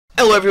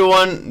Hello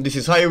everyone, this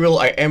is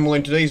HiMemories. I am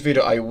in today's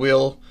video. I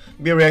will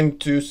be reacting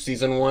to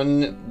Season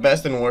 1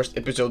 Best and Worst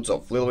episodes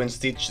of Lilo and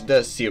Stitch,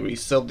 the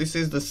series. So this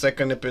is the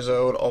second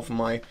episode of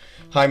my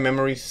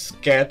HiMemories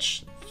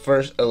Sketch.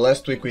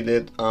 Last week we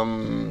did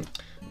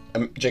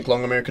Jake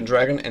Long American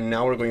Dragon, and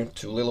now we're going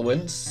to Lilo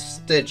and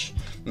Stitch.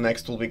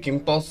 Next will be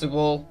Kim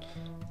Possible,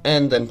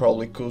 and then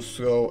probably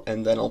Cusco,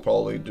 and then I'll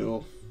probably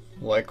do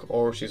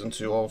or Season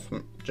 2 of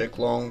Jake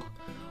Long.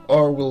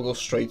 Or we'll go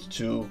straight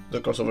to the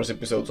crossovers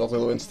episodes of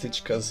Lilo and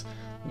Stitch, because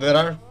there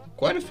are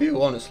quite a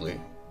few,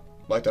 honestly.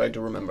 That I do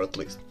remember, at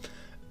least.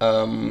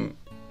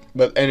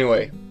 But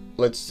anyway,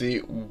 let's see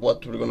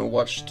what we're gonna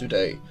watch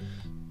today.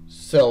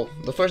 So,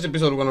 the first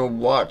episode we're gonna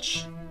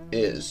watch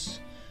is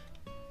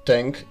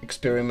Tank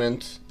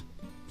Experiment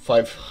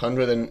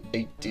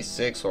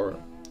 586 or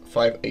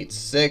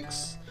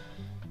 586.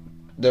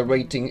 The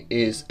rating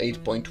is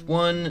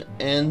 8.1,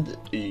 and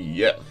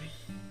yeah.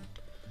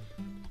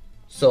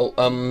 So,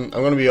 I'm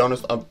gonna be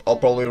honest, I'll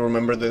probably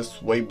remember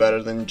this way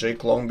better than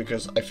Jake Long,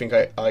 because I think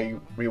I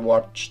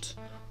rewatched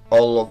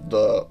all of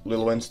the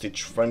Lilo and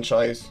Stitch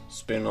franchise,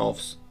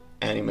 spin-offs,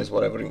 animes,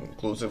 whatever,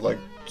 inclusive, like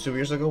 2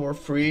 years ago or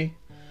 3,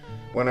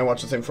 when I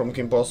watched the same from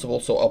Kim Possible,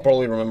 so I'll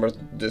probably remember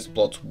this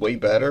plot way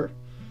better.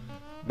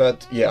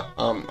 But yeah,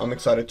 I'm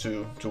excited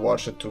to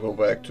watch it, to go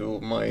back to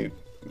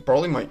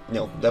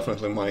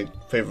definitely my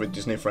favorite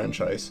Disney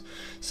franchise.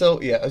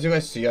 So yeah, as you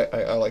guys see,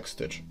 I like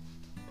Stitch.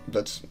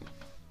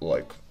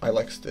 I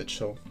like Stitch,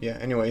 so yeah,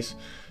 anyways,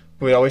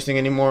 without wasting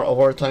any more of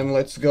our time,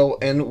 let's go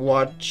and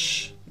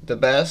watch the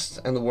best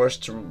and the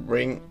worst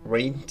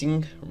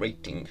rating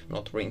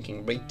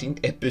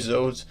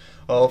episodes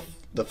of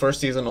the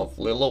first season of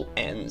Lilo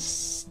and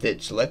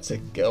Stitch. Let's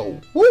go.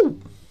 Woo!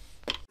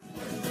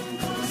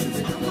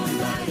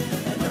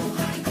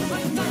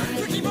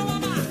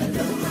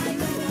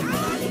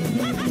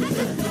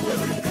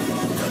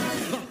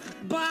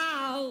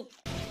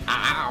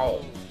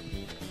 Ow!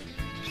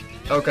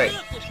 Okay,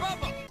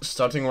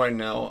 starting right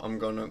now, I'm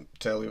gonna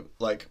tell you,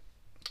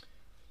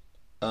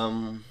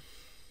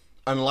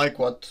 unlike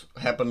what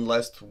happened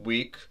last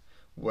week,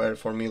 where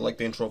for me,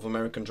 the intro of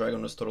American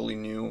Dragon was totally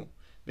new,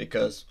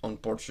 because on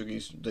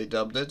Portuguese they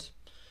dubbed it,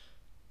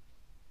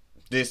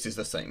 this is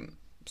the same.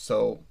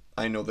 So,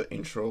 I know the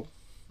intro.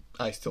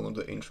 I still know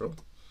the intro.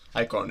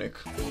 Iconic.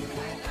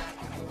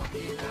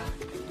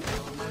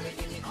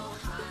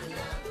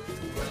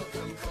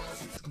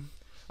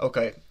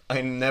 Okay,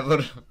 I know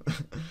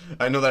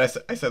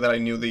that I said that I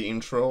knew the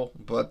intro,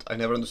 but I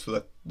never understood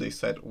that they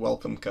said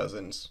welcome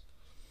cousins.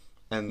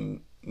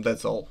 And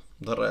that's all.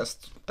 The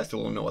rest, I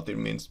still don't know what it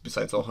means,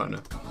 besides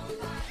ohana.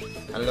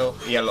 Hello,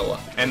 yellow,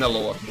 and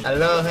aloha.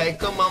 Hello, hey,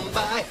 come on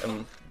by.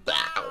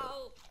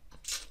 Bow.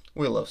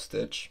 We love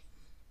Stitch.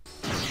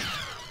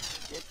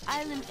 This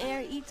island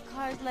air eats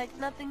cars like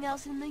nothing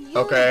else in the universe.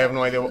 Okay, I have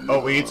no idea.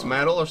 Oh, he eats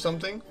metal or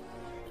something?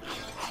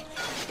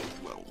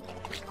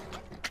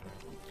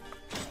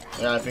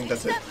 Yeah, I think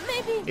that's it.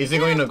 Is he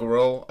going to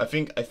grow? I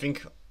think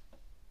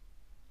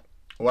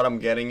what I'm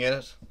getting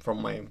at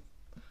from my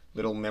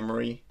little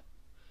memory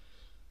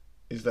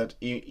is that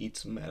he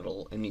eats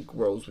metal and he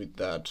grows with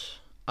that.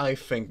 I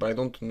think, but I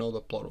don't know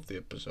the plot of the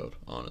episode,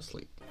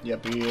 honestly.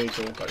 Yep, he ate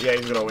all car. Yeah,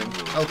 he's growing.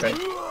 Okay.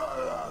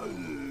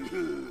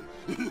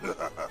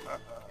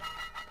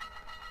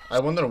 I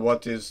wonder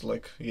what is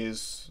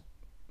his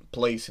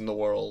place in the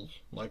world.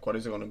 What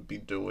is he gonna be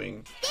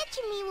doing? Stitch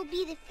and me will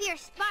be the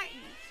fierce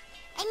Spartans.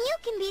 And you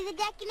can be the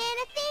Deccan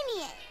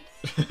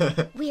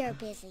Athenians. We are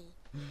busy.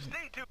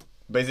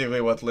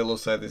 Basically what Lilo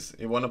said is,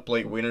 you wanna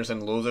play winners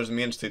and losers,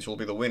 me and Stitch will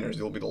be the winners,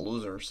 you'll be the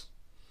losers.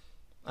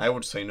 I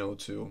would say no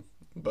too,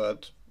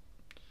 but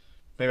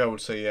maybe I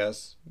would say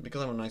yes,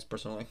 because I'm a nice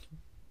person.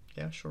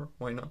 Yeah, sure,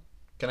 why not?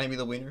 Can I be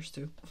the winners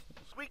too?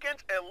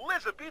 Weekend's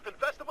Elizabethan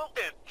Festival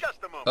in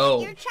just a moment.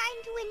 Oh, you're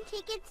trying to win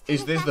tickets to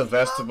is this the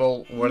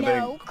festival where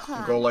no,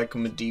 they go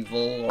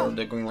medieval, or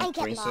they're going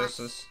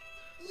princesses?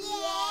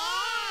 Yeah.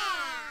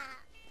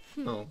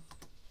 Oh,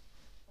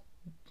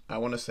 I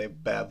want to say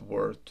bad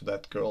word to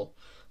that girl,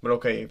 but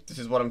okay, if this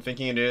is what I'm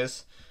thinking it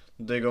is,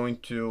 they're going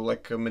to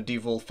a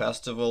medieval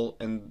festival,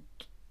 and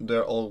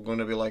they're all going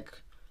to be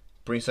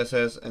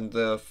princesses, and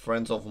the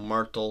friends of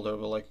Myrtle,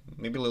 they'll be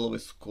maybe Lilo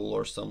is school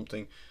or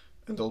something,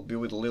 and they'll be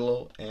with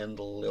Lilo, and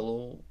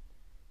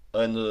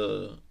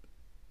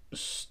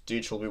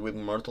Stitch will be with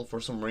Myrtle for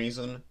some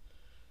reason.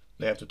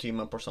 They have to team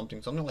up or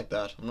something like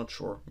that. I'm not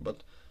sure,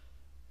 but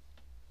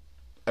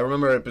I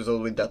remember an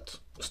episode with that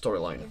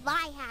storyline. If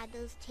I had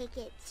those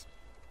tickets,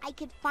 I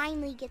could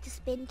finally get to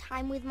spend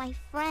time with my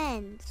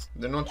friends.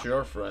 They're not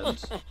your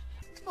friends.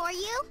 For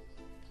you?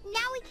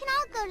 Now we can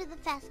all go to the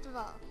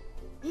festival.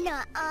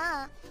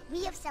 Nuh-uh.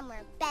 We have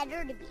somewhere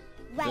better to be.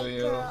 Right,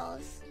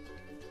 girls?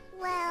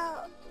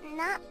 Well,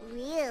 not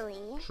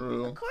really.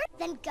 True. Of course.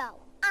 Then go.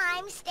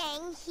 I'm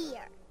staying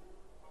here.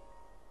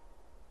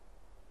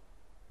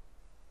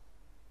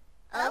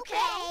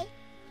 Okay.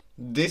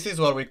 This is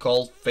what we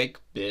call fake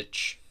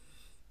bitches.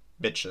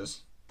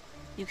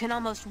 You can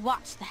almost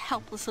watch the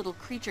helpless little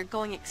creature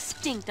going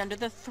extinct under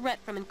the threat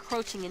from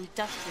encroaching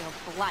industrial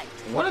blight.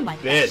 What a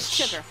like that bitch.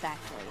 sugar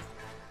factory.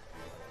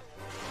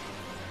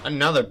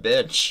 Another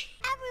bitch.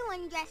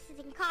 Everyone dresses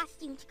in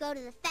costume to go to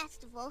the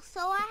festival, so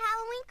our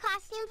Halloween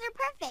costumes are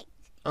perfect.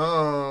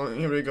 Oh,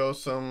 here we go,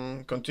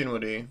 some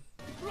continuity.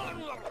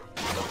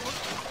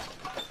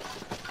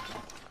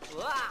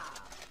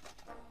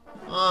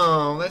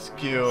 Oh, that's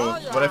cute.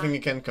 But I think he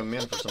can't come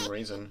in for some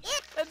reason.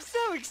 I'm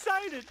so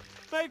excited!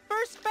 My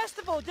first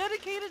festival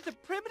dedicated to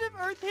primitive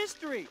Earth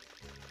history.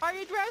 Are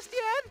you dressed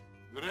yet?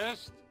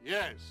 Dressed?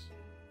 Yes.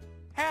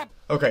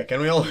 Okay,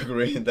 can we all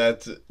agree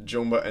that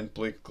Jumba and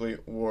Plickly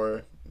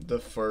were the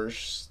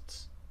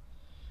first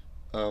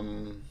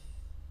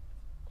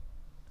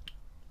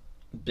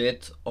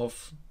bit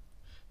of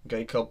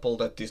gay couple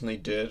that Disney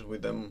did,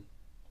 with them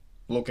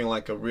looking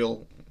like a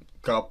real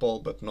couple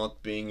but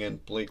not being,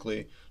 and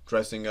Plickly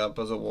dressing up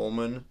as a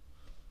woman?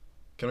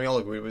 Can we all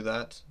agree with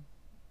that?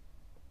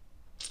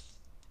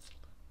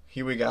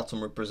 Here we got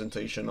some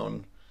representation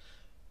on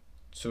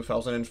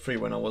 2003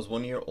 when I was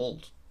 1 year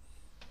old.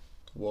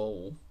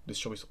 Whoa, this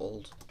show is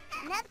old.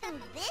 Nothing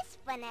this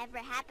fun ever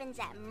happens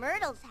at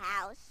Myrtle's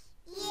house.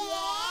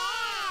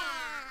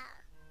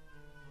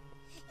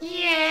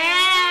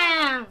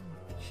 Yeah!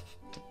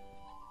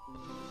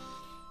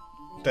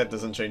 That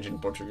doesn't change in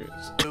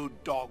Portuguese. No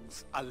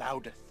dogs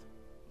alloudeth.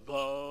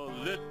 The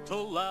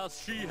little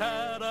lass, she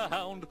had a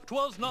hound,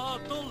 'twas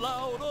not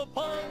allowed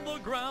upon the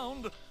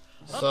ground.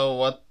 So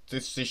what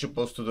is she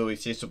supposed to do?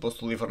 Is she supposed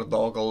to leave her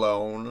dog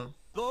alone?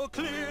 Though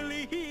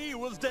clearly he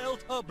was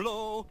dealt a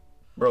blow.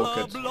 Broke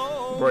A it.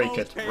 blow Break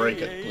it. most Break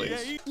it,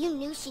 please. You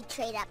knew she'd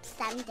trade up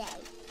someday.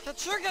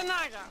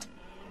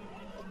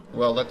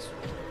 Well, that's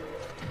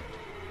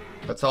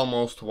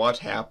almost what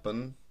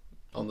happened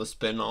on the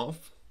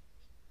spin-off.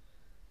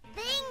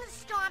 Things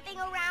stomping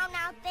around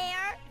out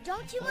there.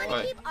 Don't you want to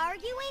What? keep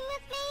arguing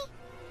with me?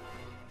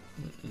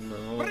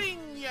 No. Bring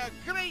your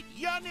great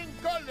yawning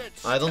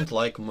gullets. I don't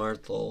like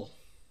Myrtle.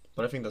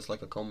 But I think that's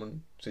like a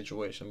common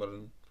situation, but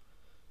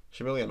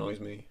she really annoys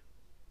me.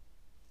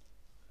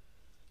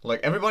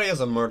 Like, everybody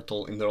has a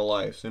Myrtle in their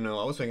lives, you know.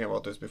 I was thinking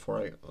about this before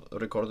I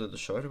recorded the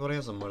show. Everybody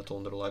has a Myrtle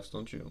in their lives,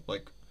 don't you?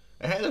 Like,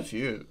 I had a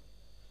few.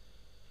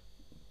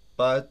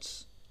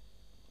 But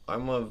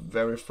I'm a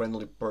very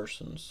friendly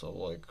person, so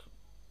like,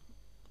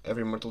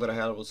 every Myrtle that I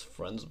had was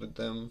friends with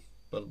them,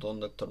 but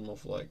on the term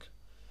of like,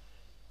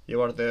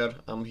 you are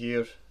there, I'm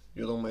here,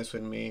 you don't mess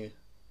with me,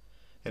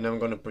 and I'm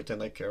gonna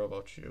pretend I care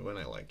about you and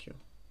I like you.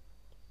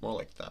 More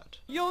like that.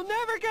 You'll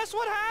never guess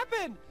what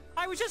happened!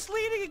 I was just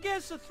leaning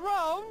against the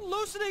throne,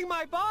 loosening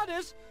my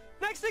bodice.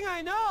 Next thing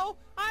I know,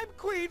 I'm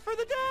queen for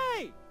the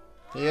day!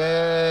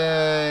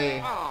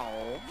 Yay!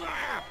 Oh,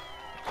 that.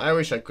 I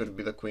wish I could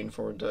be the queen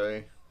for a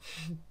day.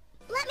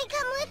 Let me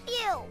come with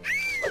you.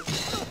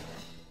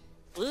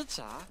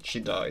 She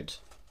died.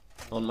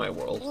 On my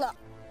world. Look,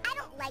 I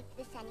don't like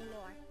this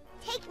anymore.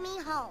 Take me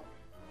home.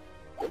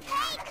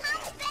 Hey,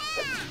 come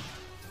back!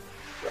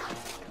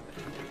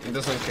 He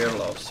doesn't care,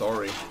 love,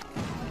 sorry.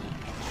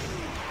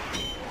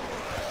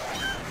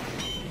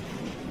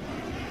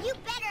 You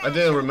better I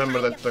didn't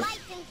remember that the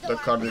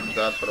card did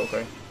that, but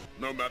okay.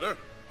 No matter.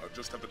 I'll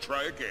just have to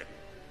try again.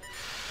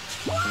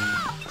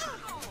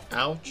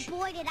 Ouch.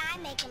 Boy, did I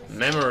make a mistake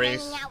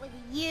Memories. hanging out with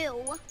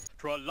you.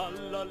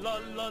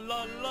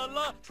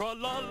 Tra-la-la-la-la-la-la-la,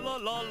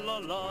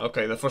 tra-la-la-la-la-la.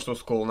 Okay, the first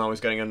was cool, now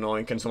it's getting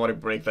annoying. Can somebody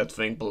break that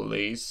thing,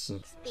 please?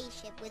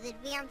 Spaceship with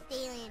advanced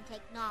alien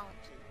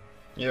technology.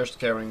 You're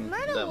scaring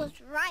Myrtle them.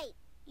 was right.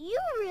 You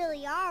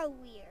really are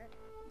weird.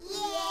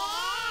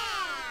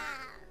 Yeah!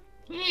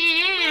 Where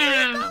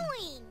are you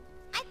going?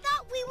 I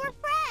thought we were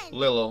friends.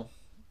 Lilo,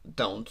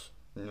 don't.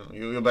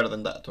 You're better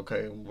than that,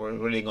 okay? We're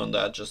reading on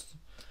that, just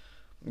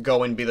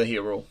go and be the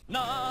hero.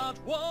 Not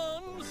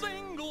one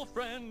single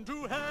friend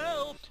to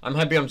help. I'm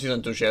happy on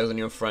season 2 she has a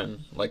new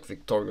friend, like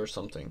Victoria or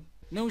something.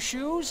 New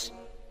shoes?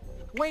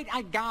 Wait,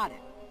 I got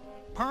it.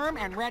 Perm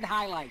and red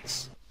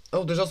highlights.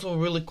 Oh, there's also a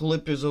really cool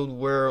episode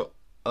where,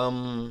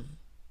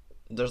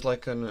 there's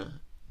like an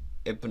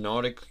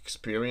hypnotic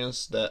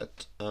experience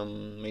that,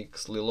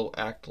 makes Lilo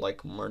act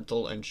like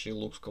Myrtle, and she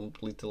looks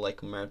completely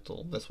like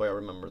Myrtle. That's why I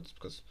remember this,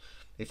 because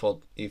he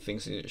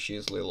thinks she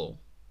is Lilo.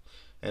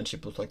 And she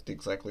puts like the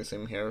exactly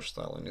same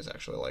hairstyle and is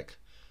actually like,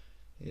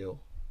 ew.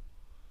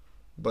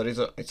 But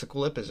it's a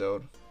cool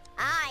episode.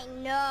 I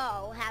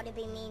know how to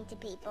be mean to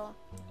people.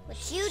 What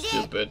you did?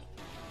 Stupid.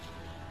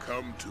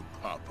 Come to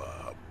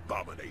Papa,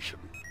 abomination.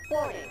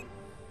 Warning.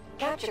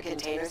 Capture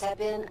containers have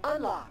been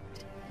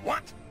unlocked.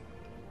 What?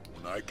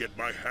 When I get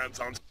my hands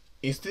on...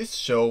 Is this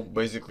show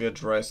basically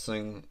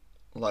addressing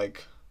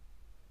like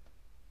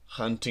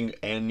hunting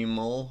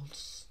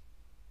animals?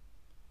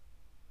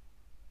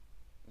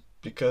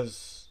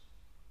 Because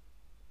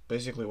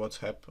basically what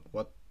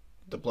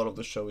the plot of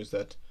the show is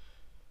that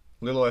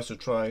Lilo has to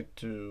try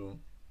to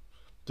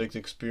take the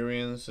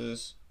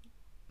experiences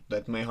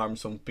that may harm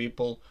some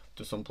people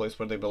to some place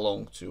where they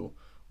belong to,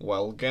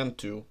 while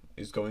Gentoo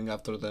is going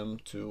after them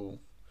to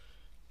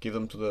give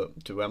them to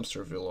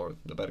Amsterville, or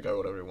the bad guy,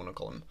 whatever you want to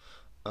call him.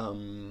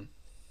 it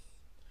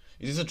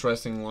is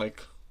interesting,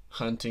 like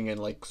hunting and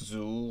like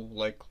zoo,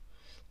 like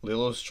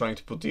Lilo's trying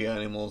to put the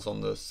animals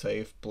on the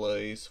safe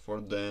place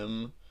for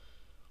them,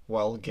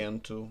 while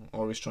Gento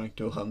always trying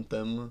to hunt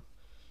them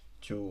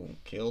to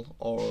kill,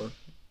 or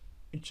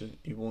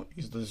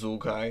is the zoo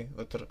guy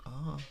that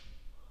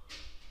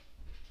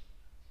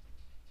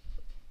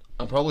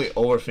I'm probably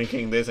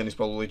overthinking this, and it's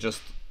probably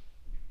just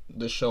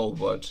the show,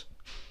 but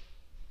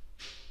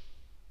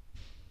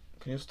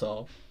can you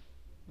stop?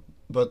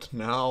 But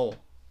now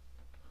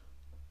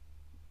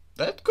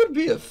that could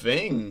be a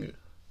thing.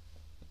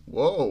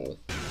 Whoa.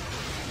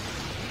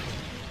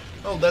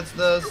 Oh, that's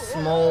the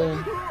small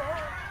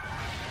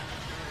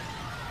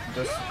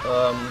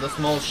the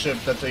small ship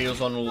that they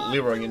use on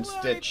Lilo and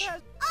Stitch.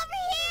 Over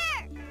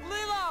here!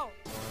 Lilo!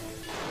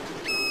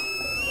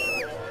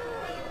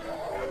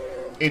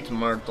 Eat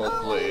Myrtle,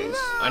 please.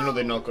 I know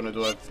they're not gonna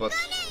do it, but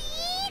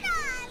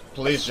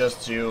please,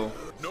 just you.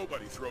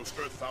 Nobody throws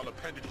earthbound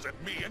appendages at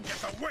me and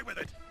gets away with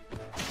it!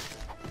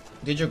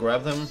 Did you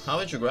grab them? How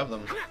did you grab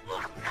them?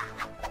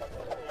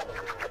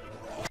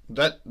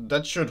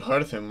 That should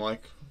hurt him,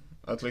 like,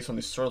 at least on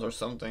his throat or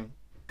something.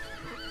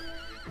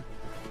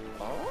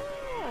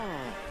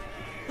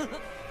 You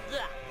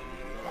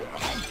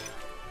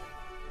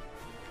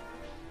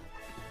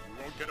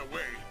won't get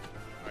away.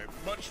 I'm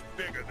much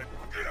bigger than...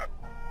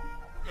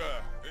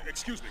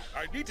 excuse me,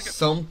 I need to get...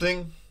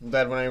 Something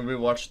that when I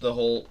rewatched the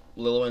whole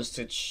Lilo and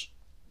Stitch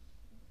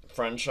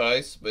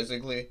franchise,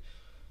 basically,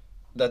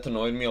 that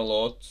annoyed me a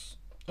lot.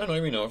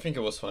 Annoyed me, no, I think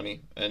it was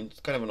funny, and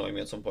kind of annoyed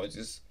me at some points,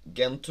 is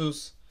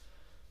Gento's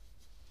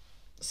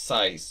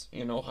size,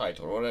 you know, height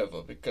or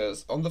whatever,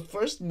 because on the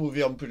first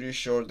movie I'm pretty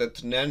sure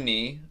that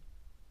Nanny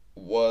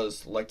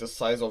was like the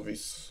size of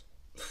his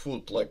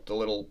foot, like the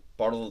little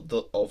part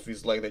of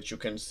his leg that you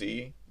can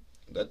see,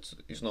 that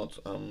is not,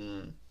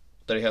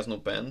 that he has no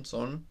pants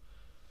on,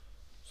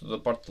 so the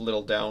part a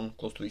little down,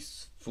 close to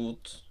his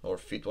foot, or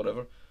feet,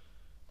 whatever.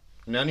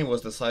 Nanny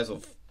was the size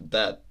of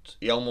that.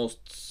 He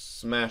almost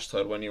smashed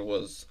her when he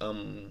was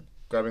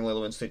grabbing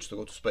Lilo and Stitch to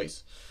go to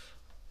space.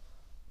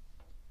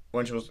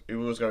 When he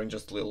was grabbing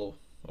just Lilo,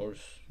 or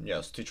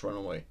yeah, Stitch ran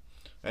away.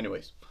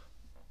 Anyways,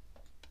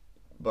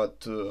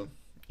 but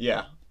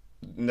yeah,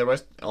 in the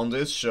rest on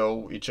this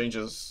show, he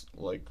changes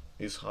like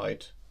his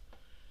height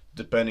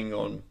depending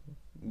on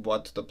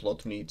what the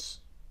plot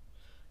needs.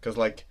 Cause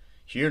like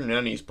here,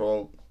 Nanny's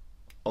probably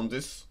on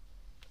this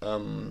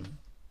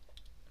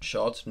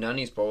shot,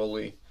 Nanny's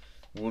probably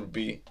would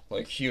be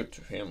like here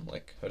to him,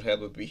 like her head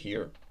would be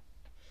here.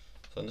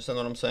 So understand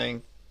what I'm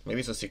saying? Maybe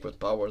it's a secret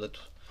power that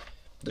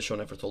the show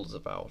never told us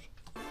about.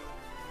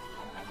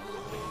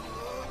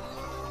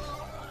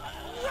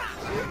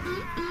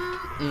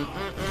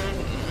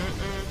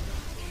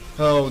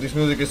 Oh, this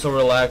music is so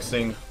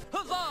relaxing.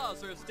 Huzzah,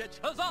 Sir Stitch,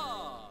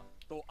 huzzah!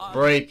 Though I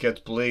Break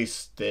it, please,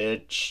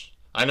 Stitch.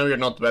 I know you're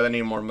not bad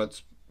anymore,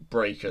 but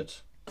break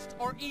it.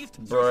 or east,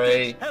 Sir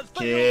Break Stitch has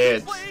failed it.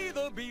 to slay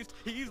the beast.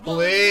 He's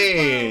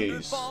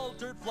Please.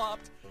 faltered,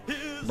 flopped.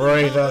 His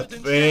Break that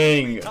intelligence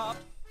thing. every top.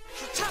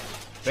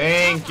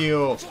 Thank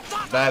you.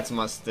 That's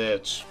my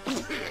Stitch.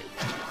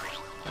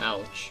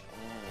 Ouch.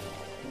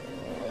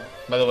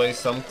 By the way,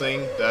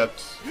 something that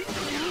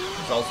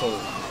is also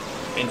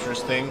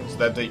interesting is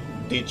that they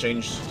did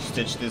change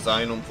Stitch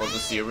design for the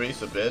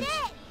series a bit,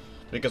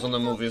 because on the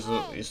movies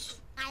his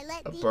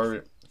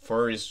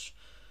fur is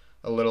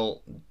a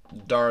little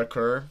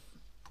darker.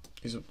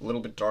 He's a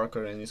little bit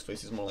darker and his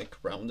face is more like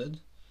rounded,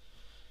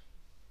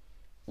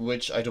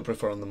 which I do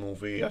prefer on the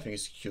movie. I think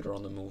it's cuter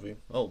on the movie.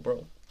 Oh,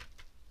 bro.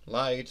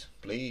 Light,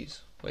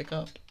 please. Wake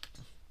up.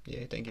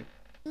 Yeah, thank you.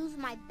 Who's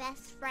my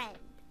best friend?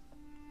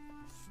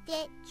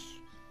 Stitch.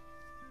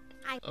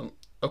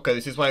 Okay,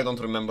 this is why I don't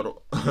remember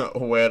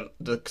where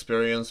the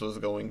experience was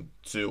going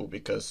to,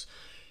 because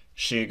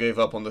she gave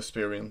up on the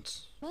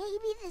experience.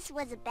 Maybe this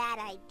was a bad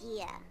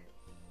idea.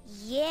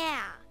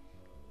 Yeah.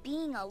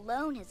 Being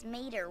alone has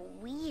made her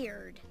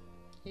weird.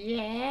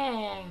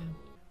 Yeah.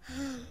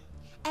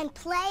 And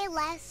play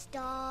less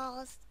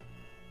dolls.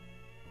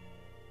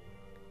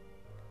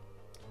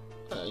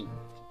 Hey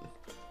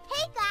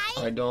guys!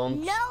 I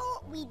don't...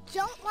 No, we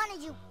don't want to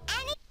do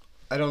any...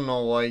 I don't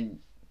know why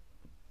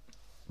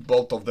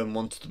both of them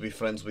want to be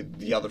friends with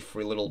the other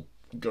three little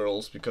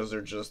girls, because they're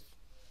just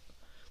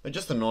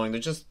annoying. They're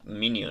just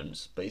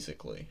minions,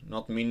 basically.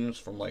 Not minions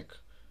from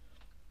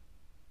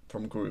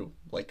Gru,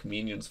 like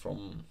minions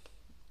from...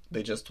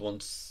 They just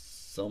want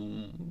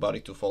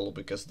somebody to follow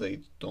because they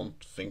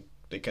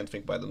can't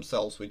think by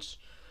themselves, which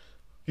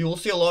you will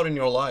see a lot in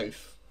your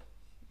life,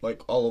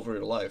 like all over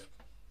your life.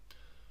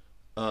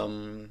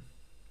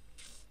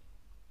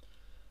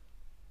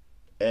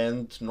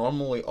 And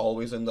normally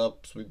always end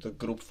up with the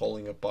group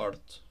falling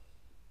apart.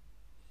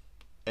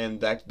 And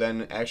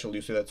then actually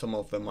you see that some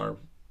of them are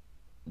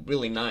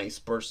really nice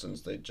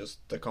persons,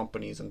 the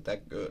company isn't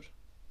that good.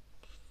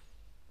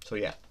 So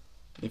yeah,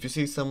 if you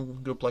see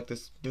some group like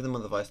this, give them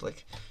advice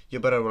like,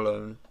 you're better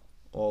alone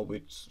or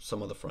with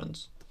some other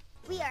friends.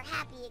 We are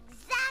happy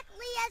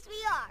exactly as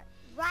we are,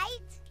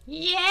 right?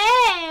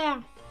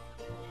 Yeah!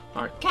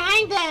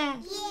 Kinda.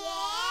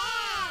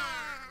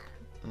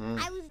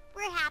 Yeah!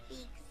 We're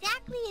happy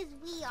exactly as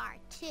we are,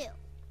 too.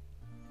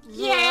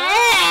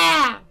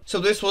 Yeah! So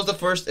this was the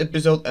first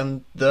episode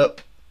and the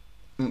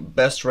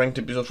best ranked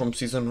episode from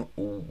season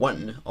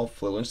 1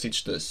 of Lilo and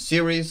Stitch the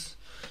series.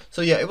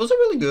 So yeah, it was a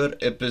really good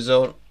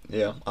episode.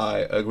 Yeah, I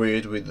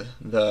agreed with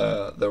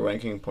the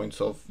ranking points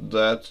of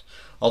that.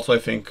 Also, I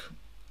think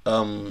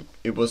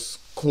it was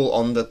cool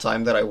on the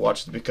time that I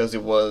watched because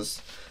it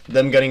was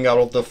them getting out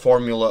of the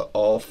formula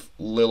of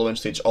Lilo and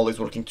Stitch always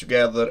working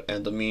together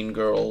and the mean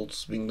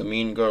girls being the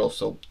mean girls.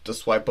 So the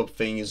swipe up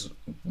thing is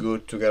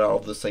good to get out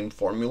of the same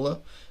formula.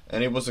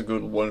 And it was a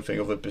good one thing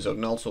of episode,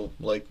 and also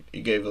like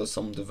it gave us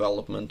some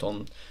development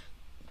on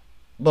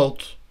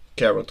both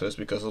characters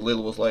because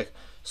Lilo was like,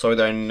 sorry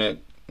that I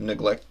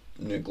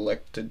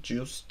neglected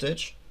you,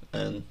 Stitch,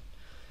 and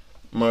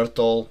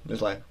Myrtle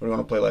is like, we're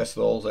gonna play less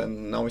dolls,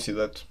 and now we see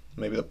that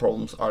maybe the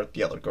problems are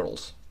the other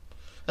girls.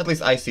 At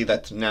least I see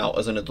that now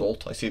as an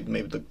adult. I see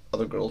maybe the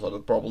other girls are the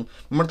problem.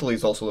 Myrtle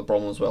is also the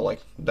problem as well.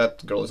 Like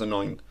that girl is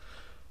annoying.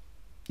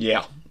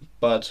 Yeah,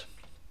 but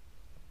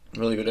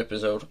really good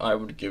episode. I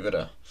would give it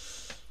a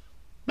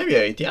maybe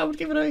 8. Yeah, I would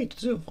give it an 8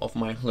 too of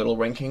my little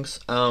rankings.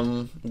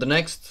 The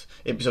next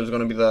episode is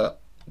gonna be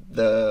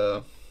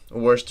the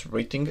worst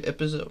rated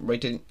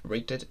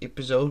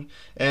episode,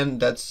 and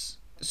that's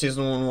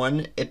season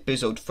 1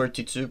 episode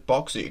 32,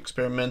 Poxy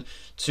Experiment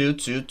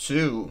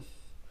 222,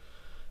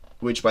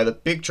 which by the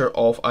picture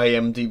of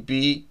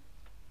IMDb,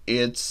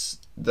 it's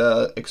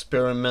the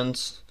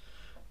experiment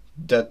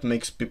that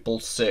makes people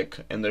sick,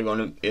 and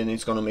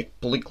it's gonna make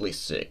Bleakley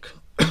sick.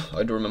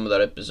 I do remember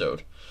that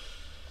episode.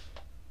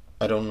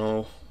 I don't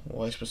know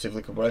why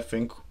specifically, but I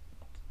think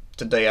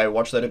today I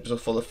watched that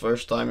episode for the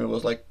first time. It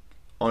was like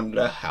on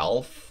the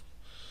half,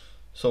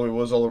 so it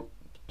was all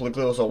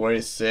Bleakley was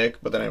already sick.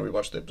 But then I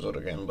rewatched the episode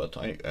again. But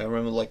I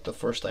remember like the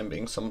first time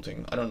being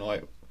something. I don't know.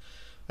 I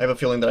have a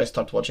feeling that I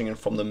started watching it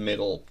from the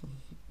middle,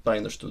 but I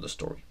understood the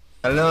story.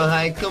 Hello,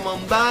 hi, come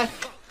on back,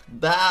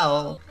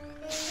 bow.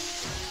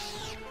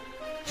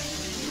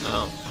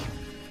 Oh.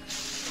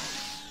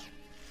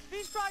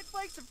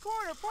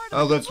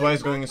 Oh, that's why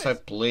he's going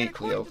inside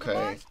Bleakley,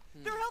 okay.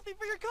 They're healthy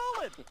for your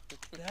colon.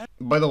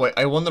 By the way,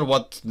 I wonder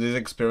what this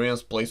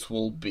experience place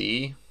will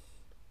be.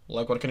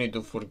 Like, what can you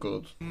do for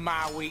good?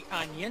 Maui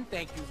onion,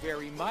 thank you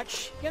very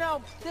much. You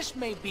know, this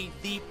may be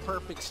the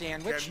perfect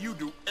sandwich. Can you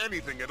do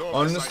anything at all?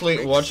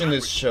 Honestly, watching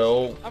this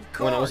show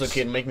when I was a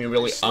kid made me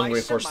really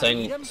hungry for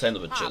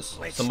sandwiches.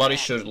 Somebody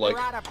should, like,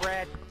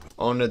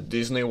 on a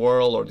Disney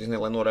World or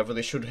Disneyland, whatever,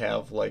 they should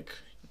have, like,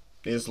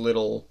 this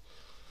little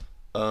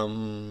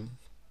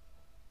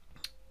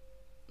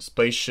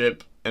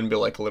spaceship and be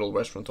like a little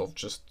restaurant of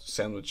just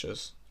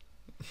sandwiches.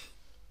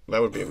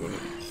 That would be a good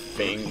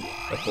thing,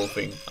 a cool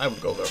thing. I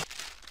would go there.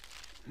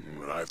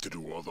 I have to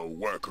do all the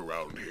work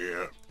around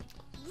here.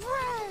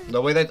 The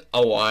way that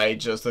Hawaii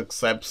just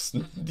accepts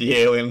the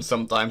aliens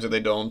sometimes and they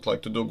don't,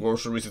 like to do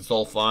groceries, it's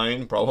all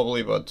fine,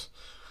 probably, but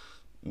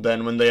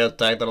then when they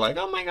attack, they're like,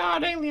 oh my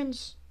god,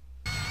 aliens!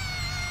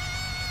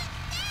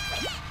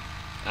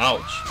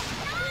 Ouch.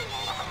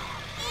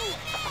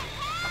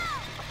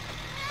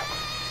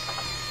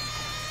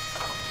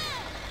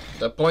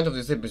 The point of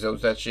this episode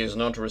is that she is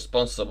not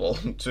responsible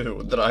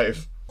to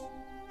drive.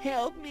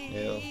 Help me.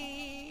 Yeah.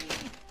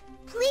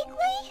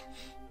 Bleakley?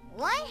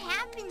 What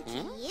happened to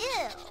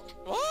you?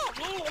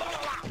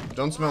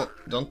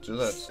 Don't do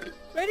that.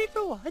 Ready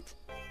for what?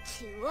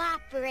 To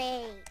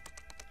operate.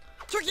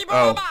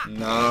 Oh,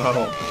 no.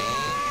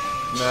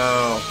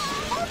 No.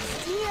 Hold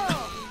still.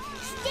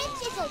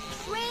 Stitch is a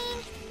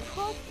trained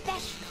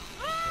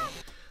professional.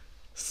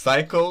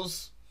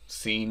 Psychos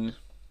scene.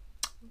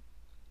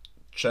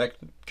 Check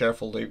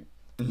carefully.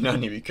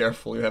 Nani, be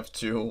careful. You have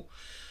two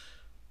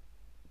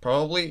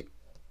probably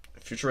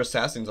future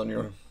assassins on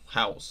your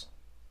house.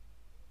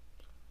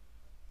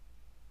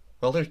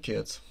 Well, they're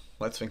kids.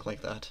 Let's think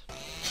like that.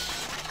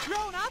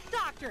 Grown-up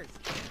doctors.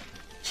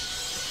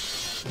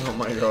 Oh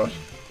my god.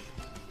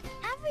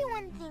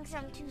 Everyone thinks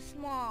I'm too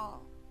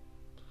small.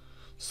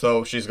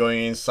 So she's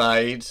going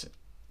inside.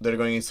 They're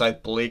going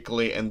inside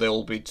Bleakley, and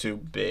they'll be too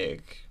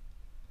big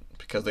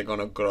because they're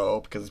gonna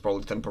grow. Because it's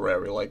probably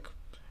temporary. Like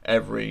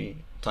every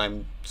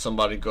time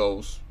somebody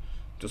goes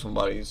to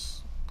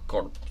somebody's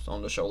corpse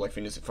on the show, like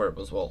Phineas and Ferb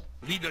as well.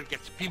 Leader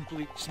gets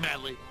pimply,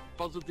 smelly,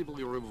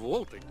 positively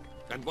revolting.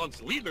 And once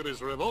leader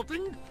is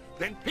revolting,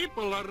 then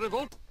people are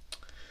revolting.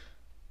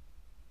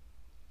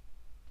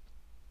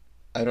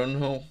 I don't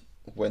know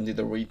when did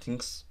the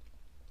ratings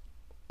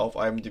of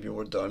IMDb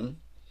were done,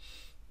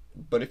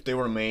 but if they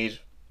were made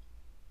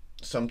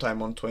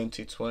sometime on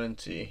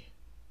 2020,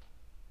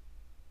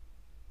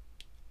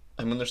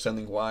 I'm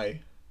understanding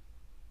why.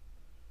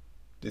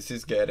 This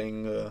is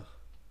getting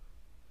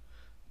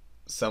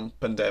some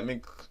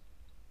pandemic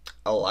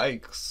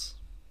likes.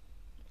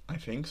 I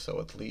think so,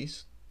 at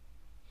least.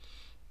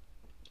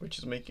 Which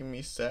is making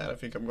me sad. I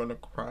think I'm gonna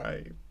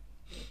cry.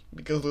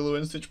 Because Lilo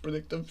and Stitch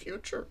predict the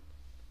future.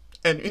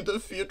 And in the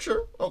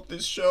future of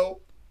this show,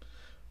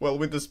 well,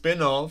 with the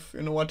spin-off,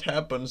 you know what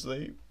happens?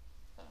 They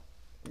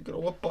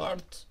grow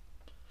apart.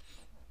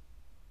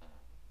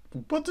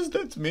 What does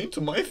that mean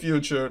to my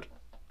future?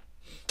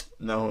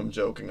 No, I'm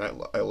joking. I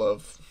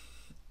love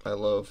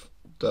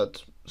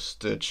that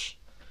Stitch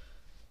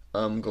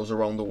goes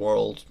around the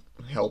world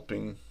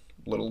helping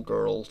little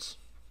girls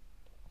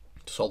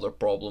to solve their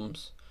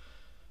problems.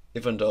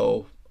 Even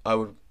though I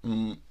would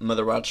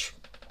Mother Ratch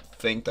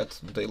think that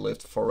they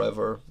lived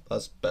forever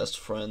as best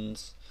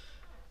friends.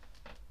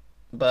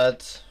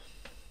 But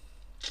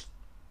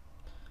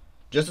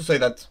just to say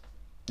that,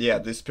 yeah,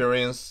 the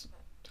experience,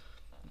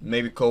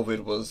 maybe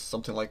COVID was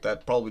something like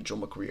that, probably Joe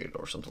created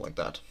or something like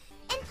that.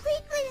 And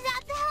Pleakley's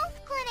at the health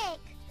clinic.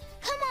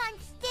 Come on,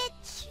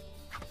 Stitch.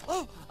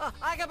 Oh,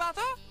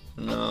 Agabata?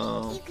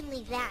 No, You can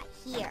leave that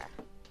here.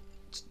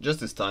 just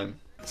this time.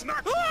 It's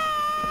not.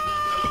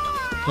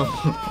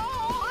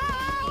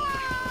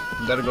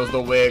 There goes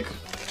the wig.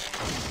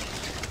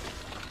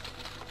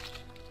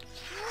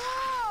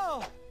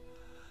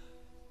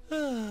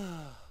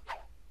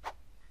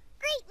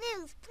 Great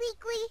news,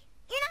 Pleakley.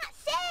 You're not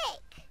sick.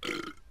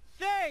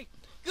 Hey!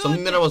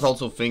 Something that I was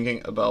also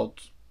thinking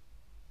about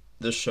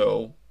the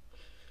show,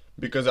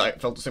 because I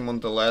felt the same on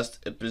the last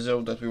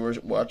episode that we were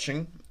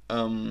watching,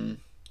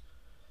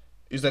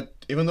 is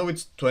that even though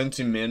it's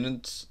 20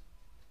 minutes,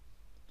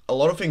 a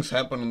lot of things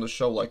happen on the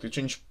show. Like they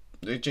change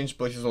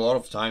places a lot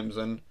of times,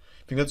 and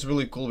I think that's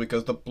really cool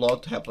because the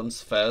plot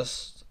happens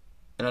fast,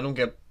 and I don't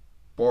get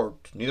bored,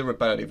 neither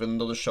repetitive. Even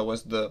though the show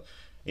has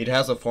it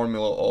has a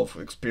formula of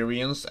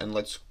experience and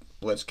let's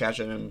catch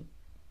it and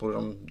put it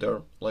on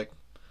their like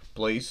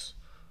place.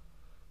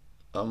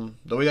 The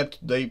way that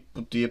they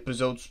put the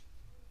episodes,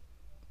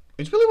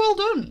 it's really well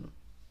done.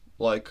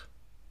 Like,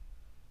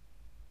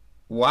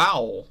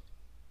 wow.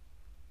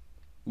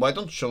 Why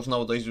don't shows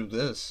nowadays do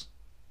this?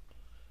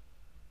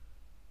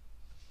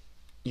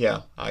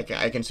 Yeah, I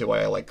can see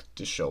why I liked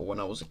this show when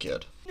I was a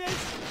kid.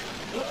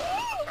 Whoa.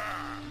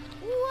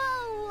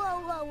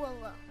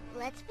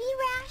 Let's be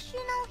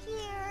rational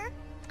here.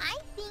 I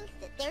think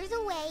that there's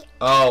a way.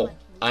 Oh,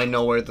 I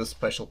know where the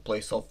special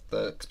place of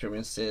the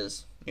experience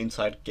is.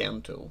 Inside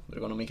Gantu. They're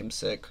gonna make him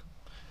sick.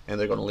 And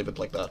they're gonna leave it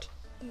like that.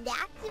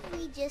 That's if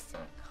we just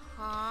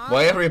calm.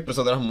 Why every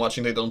episode that I'm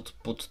watching they don't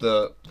put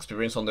the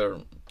experience on their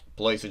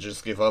place, they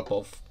just give up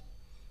of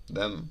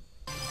them.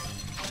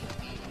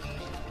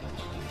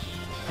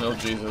 Oh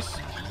Jesus.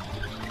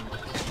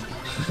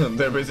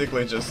 They're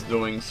basically just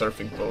doing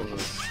surfing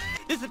poses.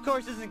 This, of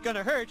course, isn't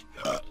gonna hurt.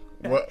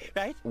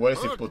 Right? Where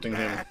is he putting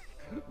him?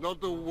 Not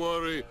to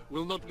worry,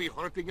 will not be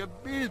hurting a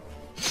bit.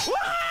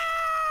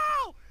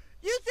 Wow!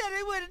 You said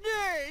it wouldn't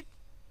hurt!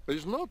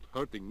 It's not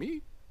hurting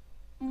me.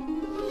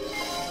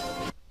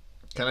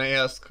 Can I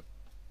ask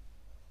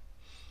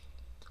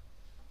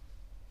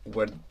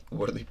where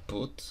they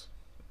put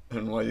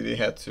and why did he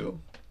have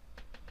to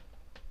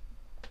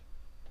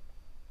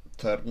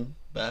turn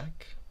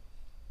back?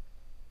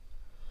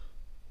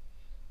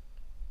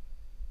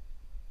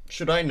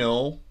 Should I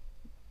know?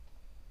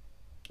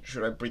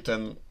 Should I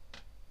pretend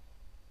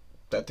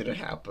that didn't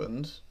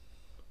happen?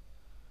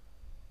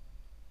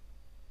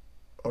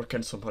 Or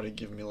can somebody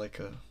give me like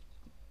a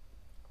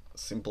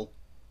simple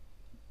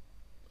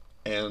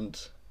and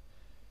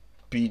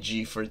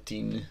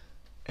PG-13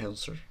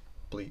 answer,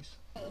 please?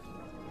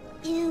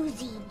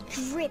 Oozy,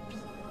 drippy,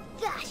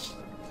 gushy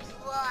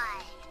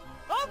blood.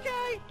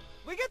 Okay!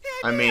 We get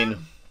the I idea!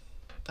 mean,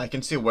 I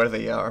can see where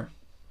they are,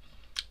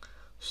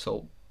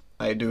 so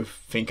I do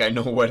think I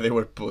know where they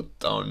were put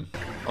down.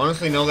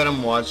 Honestly, now that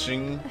I'm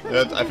watching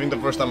it, I think the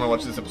first time I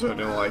watched this episode I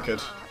didn't like it.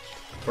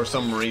 For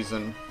some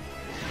reason.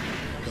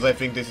 Because I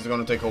think this is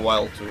gonna take a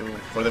while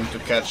for them to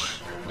catch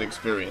the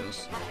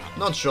experience.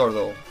 Not sure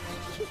though.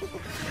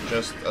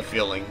 Just a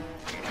feeling.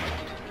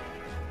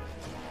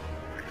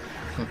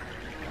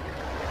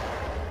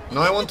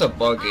 Now I want a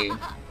buggy.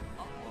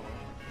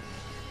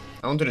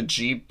 I wanted a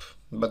Jeep,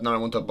 but now I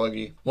want a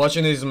buggy.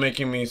 Watching this is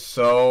making me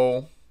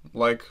so,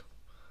 like,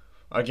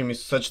 giving me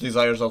such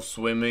desires of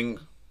swimming.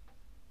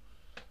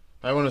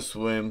 I want to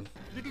swim.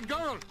 Little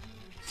girl,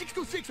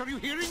 626, are you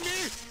hearing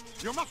me?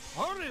 You must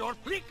hurry or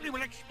Pleakley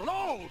will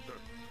explode.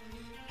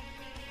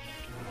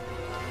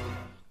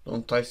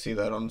 Don't I see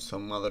that on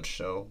some other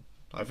show?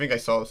 I think I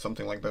saw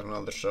something like that on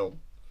another show.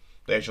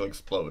 They actually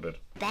exploded.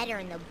 Better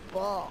in the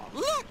ball.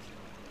 Look!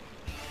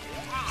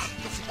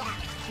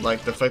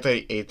 Like the fact that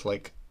he ate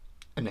like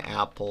an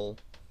apple.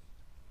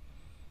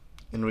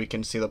 And we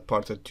can see the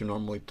part that you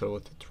normally throw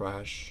at the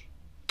trash.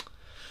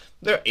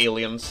 They're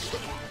aliens,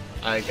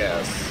 I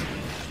guess.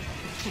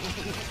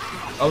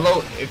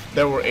 Although, if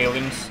there were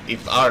aliens,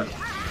 if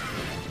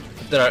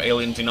there are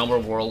aliens in our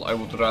world, I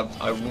would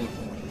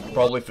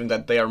probably think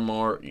that they are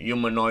more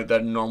humanoid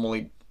than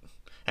normally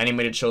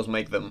animated shows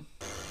make them.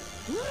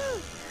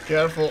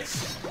 Careful.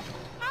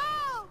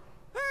 Ow!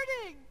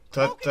 Hurting!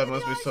 That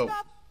must be so.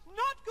 Not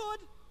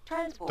good!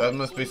 That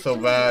must be so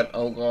bad.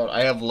 Oh god,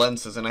 I have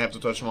lenses and I have to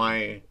touch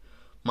my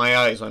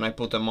eyes when I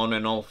put them on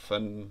and off,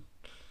 and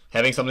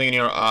having something in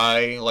your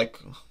eye, like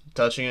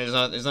touching it,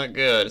 is not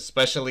good.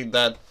 Especially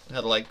that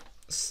had like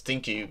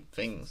stinky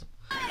things.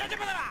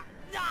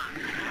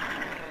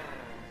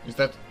 Is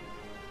that...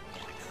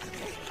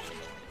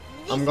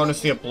 I'm gonna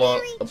see a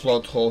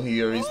plot hole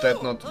here. Is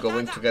that not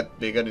going to get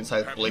bigger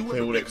inside Blake?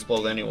 It would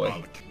explode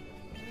anyway.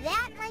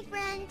 That, my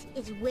friend,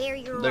 is where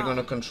you're They're wrong.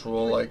 gonna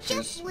control like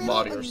his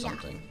body or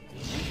something.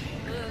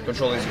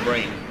 Control his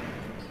brain.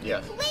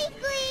 Yeah.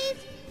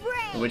 Blakely's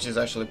brain. Which is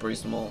actually pretty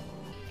small.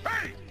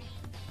 Hey!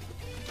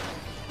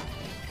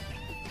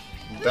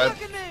 That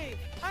Look at me!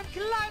 I'm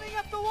climbing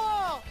up the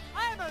wall!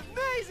 I'm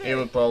amazing! it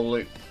would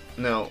probably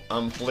no.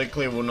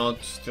 Blakely will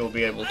not still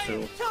be able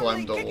to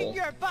climb the wall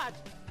Your butt.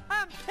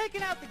 I'm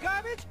picking out the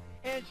garbage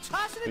and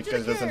tossing it because to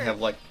it the doesn't curb.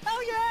 have like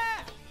Oh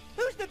yeah!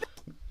 Who's the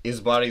his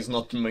body is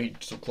not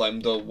made to climb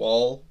the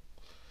wall.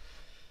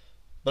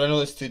 But I know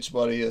the Stitch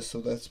body is,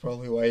 so that's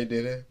probably why he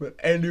did it. But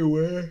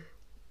anyway,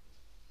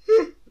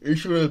 he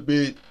shouldn't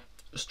be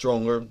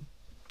stronger.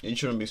 He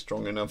shouldn't be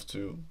strong enough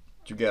to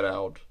get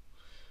out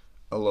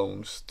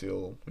alone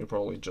still. He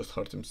probably just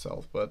hurt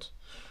himself, but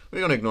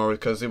we're gonna ignore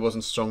it because he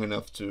wasn't strong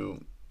enough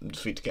to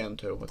defeat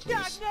Kanto at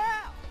least.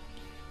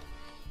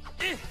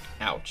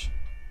 Ouch.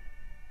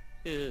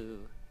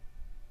 Ew.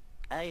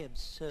 I am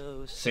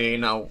so See,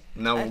 now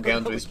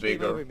Kanto is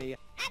bigger. I'm the former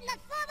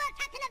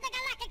captain of the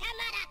Galactic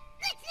Armada.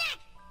 Good snack.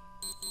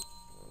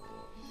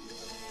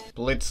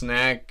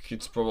 Blitznack,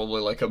 it's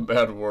probably like a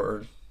bad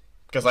word.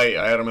 Because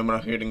I remember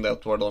hearing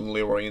that word on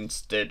Leroy and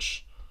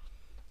Stitch.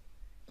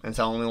 And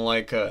sounding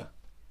like a...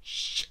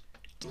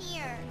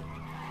 Here.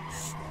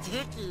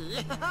 sticky.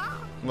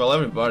 Well,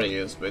 everybody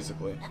is,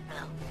 basically.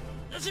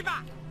 Let's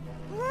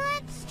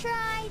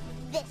try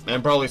this.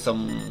 And probably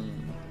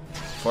some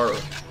fur.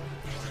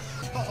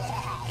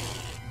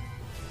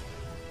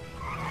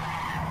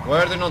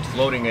 Why are they not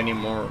floating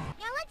anymore?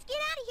 Now let's get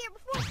out of here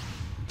before...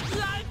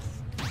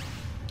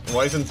 Yikes!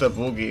 Why isn't the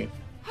boogie?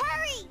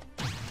 Hurry!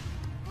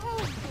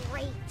 Oh,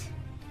 great.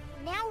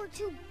 Now we're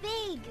too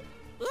big.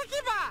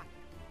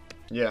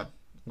 Yeah,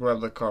 grab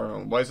the car.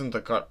 Why isn't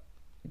the car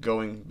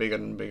going bigger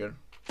and bigger?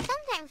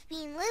 Sometimes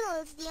being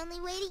little is the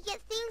only way to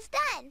get things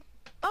done.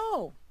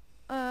 Oh,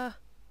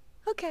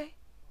 okay.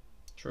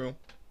 True.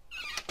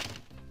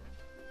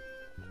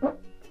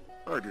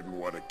 I didn't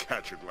want to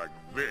catch it like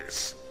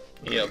this.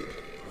 Yep.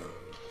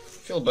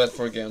 Feel bad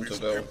for Kanto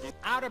though.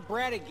 Out of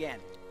bread again.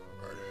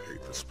 I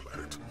hate this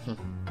planet.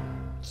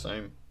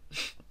 Same.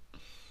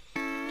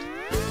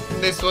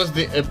 This was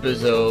the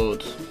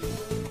episode.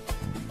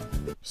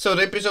 So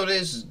the episode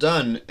is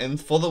done, and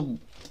for the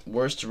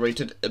worst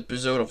rated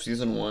episode of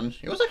season 1,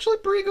 it was actually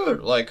pretty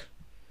good. Like,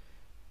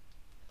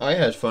 I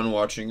had fun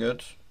watching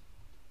it.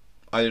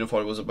 I didn't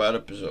thought it was a bad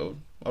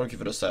episode. I would give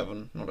it a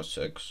 7, not a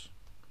 6.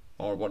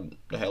 Or what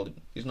the hell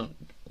is not?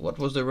 What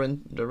was the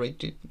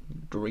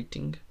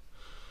rating?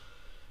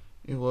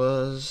 It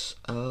was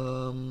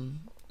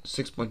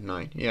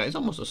 6.9. Yeah, it's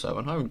almost a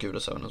 7. I would give it a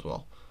 7 as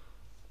well.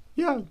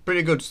 Yeah,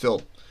 pretty good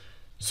still.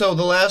 So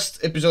the last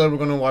episode that we're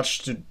gonna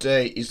watch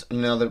today is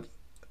another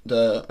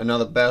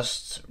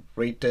best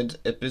rated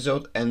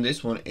episode, and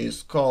this one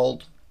is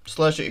called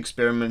Slushy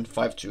Experiment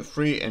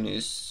 523 and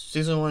is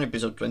season 1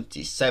 episode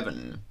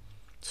 27.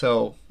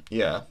 So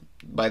yeah,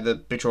 by the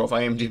picture of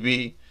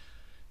IMDb,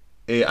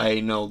 I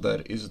know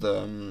that is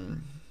the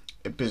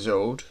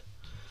episode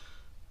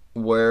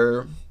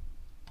where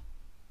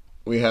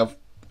we have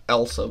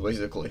Elsa,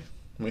 basically.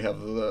 We have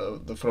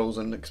the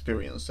Frozen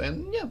experience,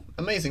 and yeah,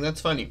 amazing.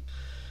 That's funny.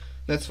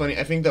 That's funny.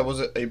 I think that was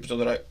an episode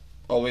that I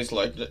always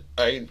liked.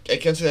 I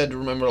can't say I do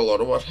remember a lot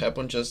of what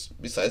happened,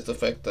 just besides the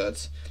fact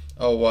that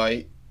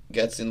OY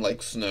gets in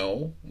like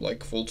snow,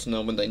 like full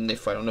snow, and then they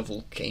fight on a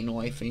volcano,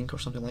 I think, or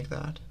something like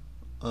that.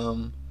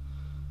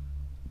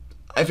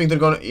 I think they're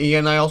gonna,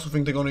 and I also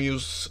think they're gonna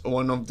use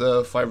one of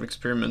the 5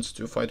 experiments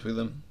to fight with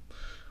them.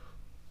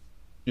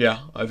 Yeah,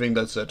 I think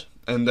that's it.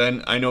 And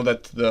then I know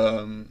that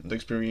the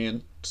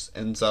experience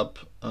ends up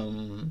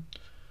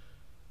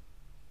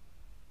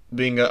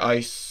being an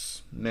ice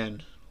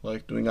man,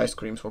 like doing ice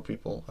creams for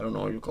people. I don't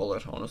know what you call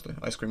that, honestly.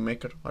 Ice cream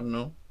maker, I don't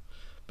know.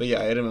 But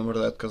yeah, I remember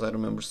that because I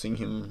remember seeing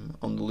him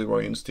on the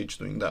Leroy and Stitch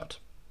doing that.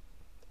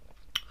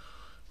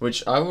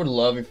 Which I would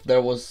love if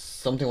there was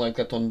something like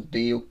that on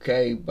the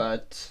UK,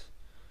 but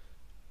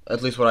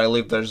at least where I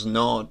live there's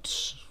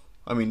not.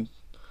 I mean,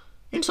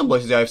 in some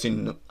places I've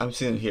seen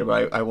it here,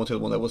 but I wanted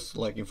one that was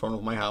like in front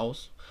of my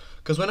house.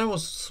 Because when I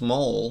was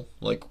small,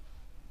 like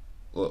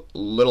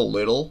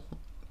little,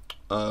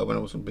 when I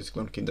was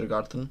basically in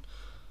kindergarten,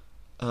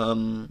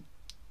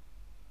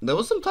 there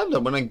was some time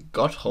that when I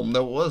got home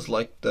there was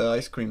like the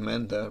ice cream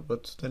man there,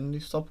 but then they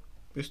stopped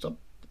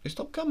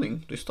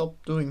coming. They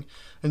stopped doing,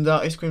 and the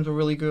ice creams were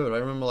really good. I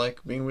remember like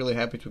being really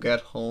happy to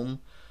get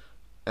home,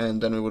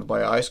 and then we would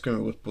buy ice cream,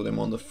 we would put them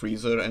on the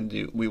freezer, and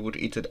we would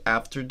eat it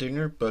after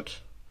dinner. But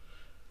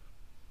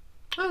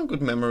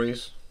good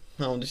memories.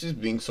 No, this is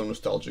being so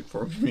nostalgic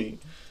for me,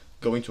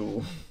 going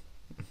to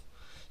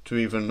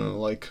even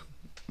like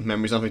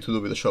memories nothing to do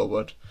with the show,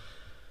 but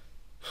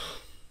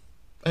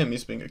I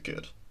miss being a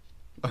kid.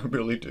 I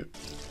really do.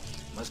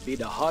 Must be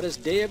the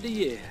hottest day of the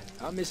year,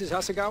 huh, Mrs.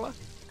 Hasagawa?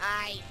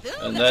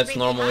 And that's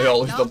normally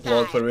always the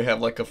plot where we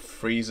have like a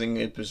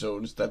freezing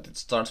episode, that it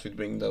starts with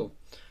being the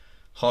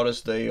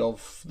hottest day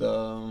of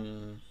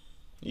the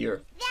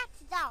year.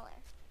 That's $1.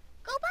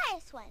 Go buy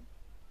us one.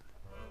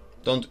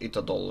 Don't eat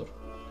 $1.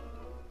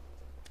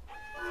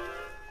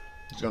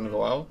 It's gonna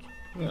go out?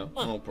 Yeah,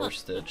 oh poor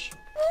Stitch.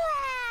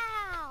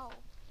 Wow!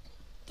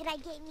 Did I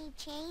get any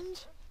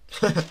change?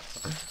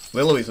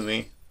 Lilo is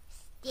me.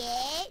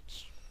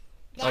 Stitch?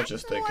 I'll That's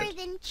just take more it.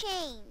 than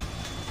change.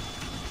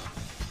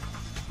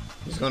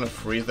 He's gonna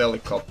freeze the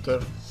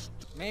helicopter.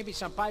 Maybe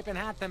some piping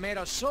hot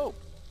tomato soup.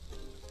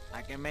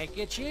 I can make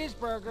you a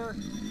cheeseburger.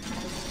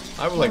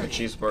 I would like a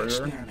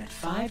cheeseburger. Experiment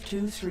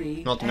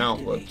 523. Not now,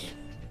 but activated.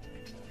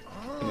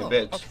 in a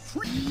bit.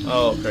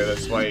 Oh, okay,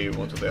 that's why you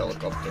wanted the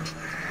helicopter.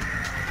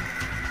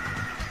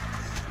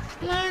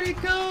 Let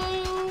it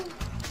go!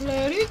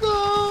 Let it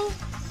go!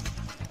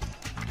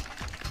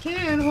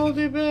 Can't hold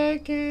it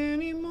back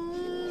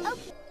anymore.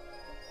 Okay.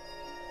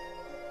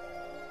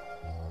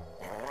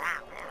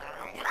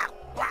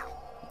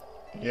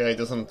 Yeah, he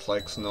doesn't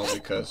like snow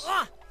because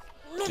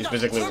it's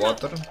basically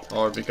water,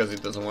 or because he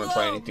doesn't want to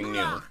try anything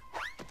new.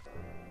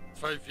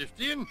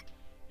 515,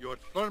 your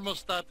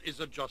thermostat is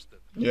adjusted.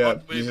 Yeah,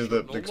 Hot this waves is the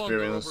should no longer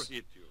experience.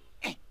 overheat you.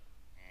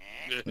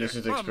 This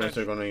is the experience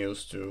they're gonna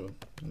use to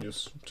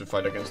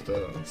fight against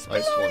the ice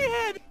one.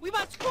 Ahead! We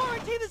must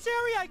quarantine this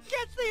area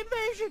against the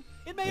invasion!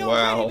 It may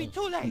Wow, already be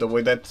too late! the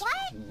way that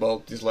What?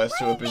 both these last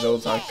two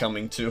episodes are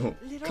coming to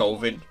Little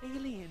COVID,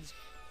 aliens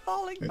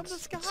falling from the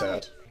sky. it's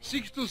sad.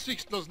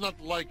 626 does not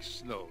like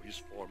snow, his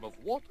form of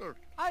water.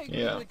 I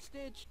agree Yeah. with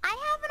Stitch. I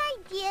have an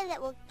idea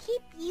that will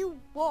keep you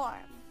warm.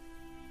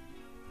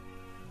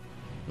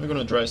 We're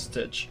gonna dry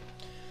Stitch.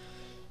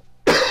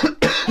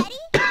 Ready?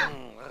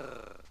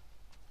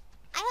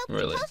 I hope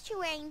Really? the toast you're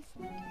wearing.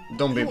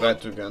 Don't be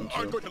bad to Aren't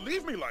Gantu. going to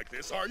leave me like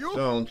this, are you?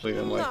 Don't leave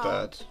him like No.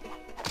 that.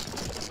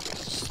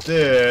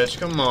 Stitch,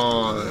 come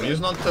on. He's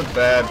not the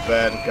bad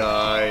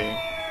guy.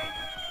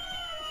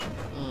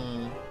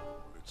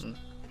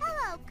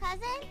 Hello,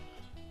 cousin.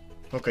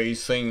 Okay,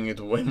 he's saying it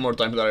way more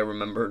times than I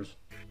remembered.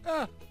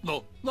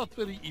 No, not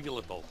very evil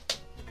at all.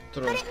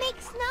 True. But it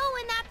makes snow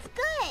and that's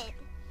good.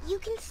 You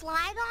can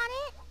slide on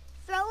it,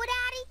 throw it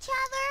at each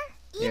other,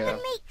 even Yeah.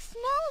 make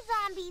snow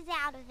zombies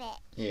out of it.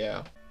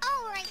 Yeah.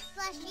 Alright,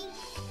 Slushy.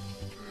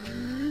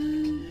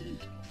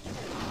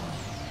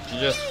 She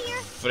just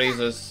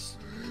freezes.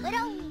 But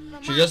only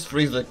for She mine. just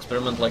freezes the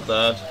experiment like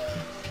that.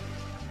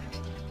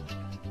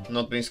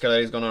 Not being scared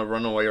that he's gonna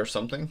run away or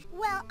something.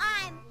 Well,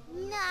 I'm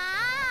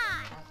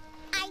not.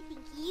 I think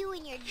you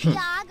and your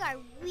dog are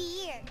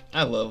weird.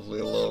 I love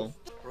Lilo.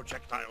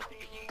 Projectile.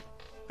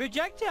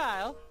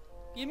 Projectile?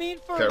 You mean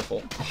for...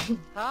 Careful.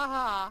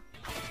 Haha.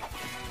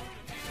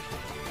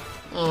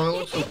 Oh, it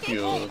looks so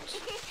cute.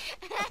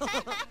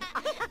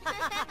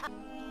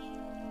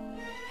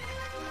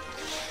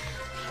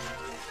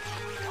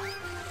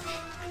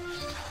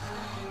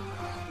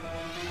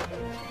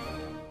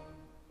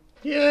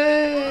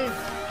 Yay!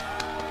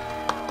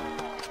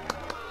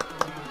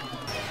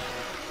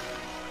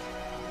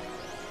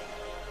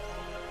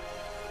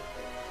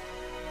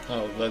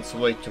 Oh, that's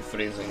way too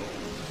freezing.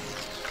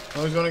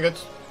 Oh, he's gonna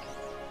get...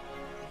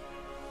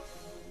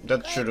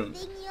 That should have... Good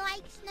thing you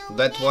like snow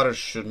That big. water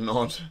should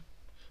not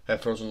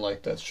have frozen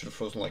like that. Should have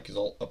frozen like his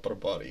whole upper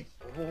body.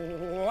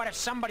 What if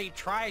somebody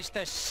tries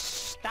to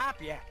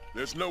stop you?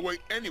 There's no way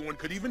anyone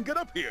could even get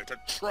up here to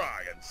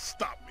try and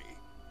stop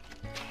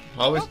me.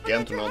 How is Don't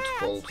forget Gantu your not hats.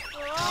 cold?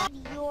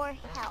 Need your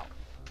help.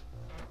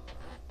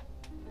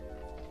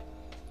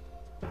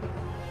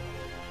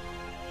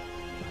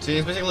 See,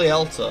 it's basically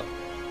Elsa.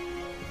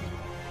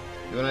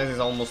 Even as his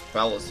almost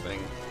palace thing.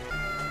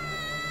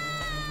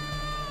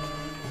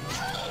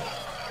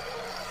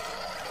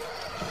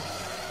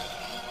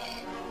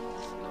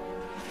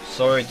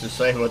 Sorry to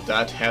say, but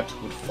that hat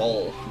would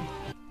fall.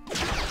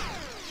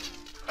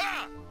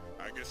 Ha!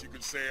 I guess you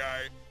could say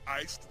I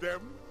iced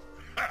them.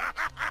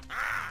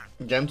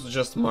 Gantu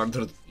just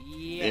murdered.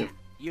 Yeah,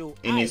 you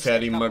In his iced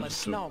head, a he couple murdered of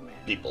two snowmen.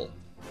 people.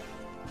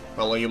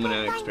 Well, a human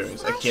and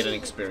experience. A kid and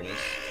experience.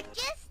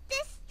 Just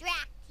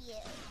distract you.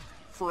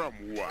 From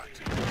what?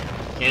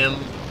 Him.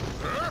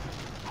 Huh?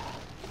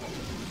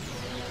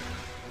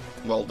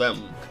 Well,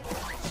 them.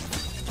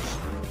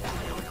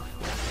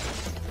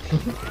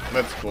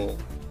 That's cool.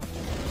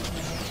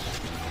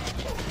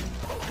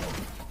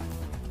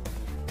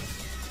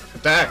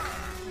 Attack!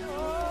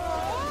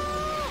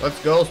 Let's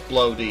go,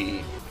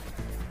 Splody!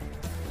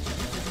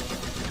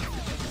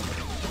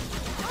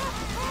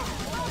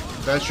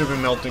 That should be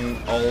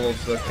melting all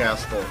of the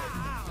castle.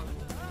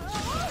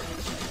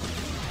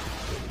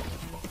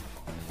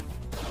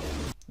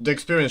 The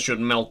experience should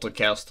melt the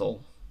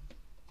castle.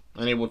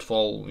 And it would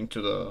fall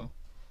into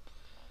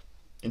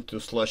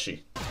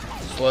Slushy.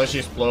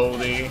 Slushy,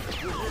 Splody.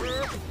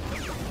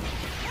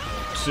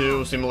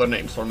 Two similar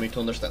names for me to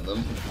understand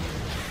them.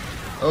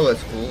 Oh,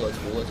 that's cool, that's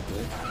cool, that's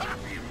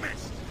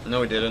cool.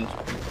 No, he didn't.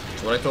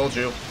 That's what I told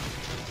you.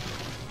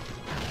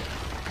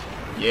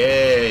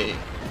 Yay!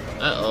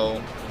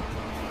 Uh-oh.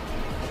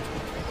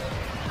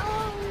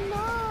 Oh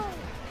no!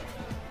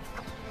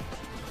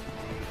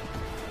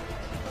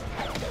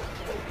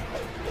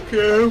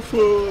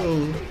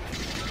 Careful!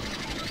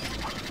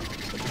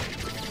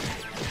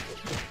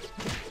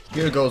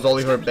 Here goes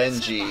Oliver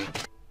Benji.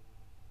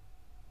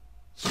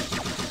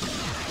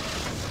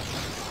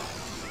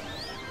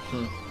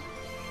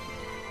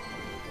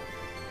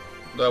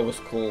 That was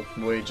cool.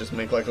 We just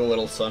make like a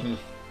little sun.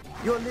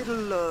 Your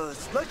little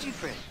slushy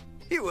friend.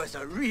 He was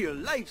a real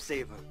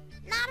lifesaver.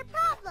 Not a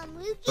problem,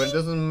 Luigi. But it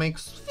doesn't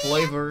mix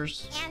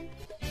flavors.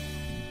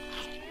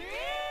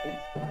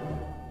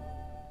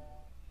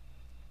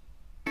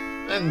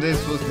 And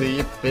this was the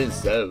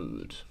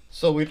episode.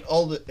 So with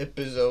all the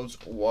episodes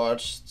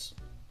watched,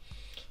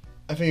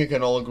 I think you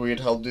can all agree at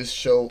how this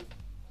show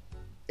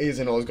is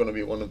and always gonna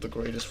be one of the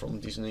greatest from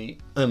Disney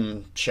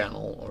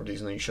channel or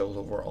Disney shows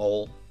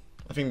overall.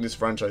 I think this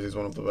franchise is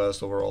one of the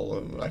best overall,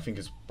 and I think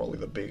it's probably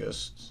the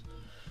biggest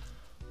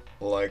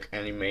like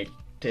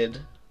animated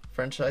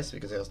franchise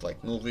because it has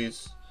like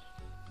movies,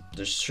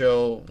 the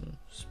show,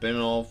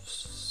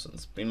 spin-offs,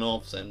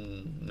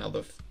 and now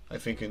I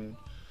think in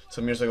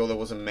some years ago there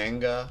was a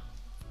manga.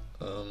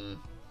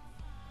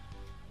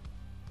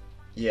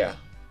 Yeah,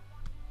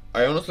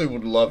 I honestly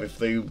would love if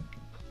they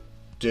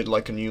did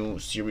like a new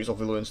series of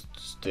Lilo and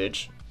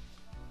Stitch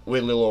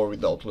with Lilo or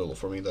without Lilo.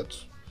 For me,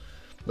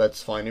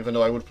 that's fine. Even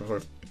though I would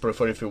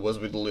prefer if it was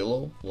with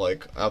Lilo,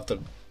 like after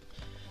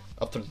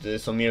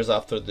this, some years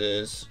after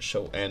this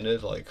show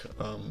ended, like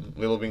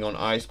Lilo being on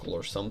high school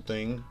or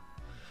something,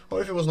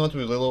 or if it was not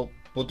with Lilo,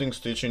 putting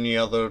Stitch in the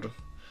other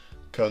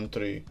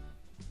country.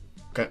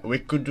 We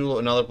could do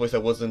another place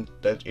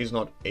that is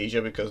not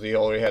Asia, because they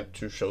already had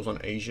 2 shows on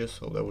Asia,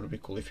 so that would be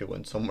cool if you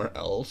went somewhere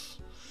else.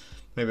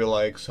 Maybe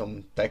like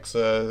some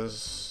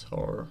Texas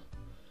or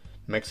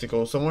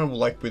Mexico, somewhere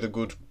like with a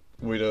good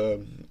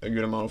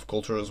amount of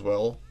culture as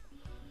well.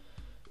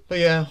 But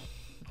yeah,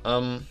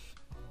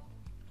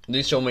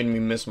 this show made me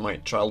miss my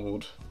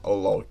childhood a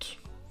lot,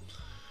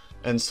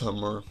 and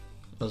summer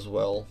as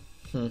well.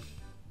 I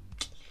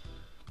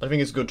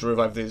think it's good to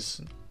revive this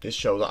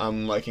show.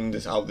 I'm liking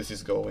this, how this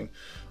is going.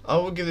 I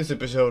will give this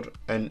episode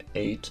an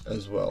 8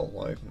 as well.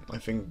 Like, I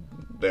think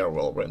they are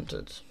well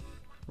rated.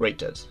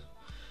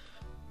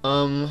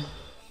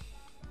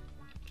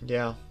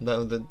 Yeah,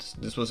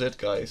 this was it,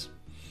 guys.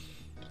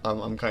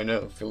 I'm kind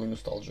of feeling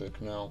nostalgic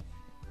now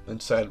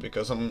and sad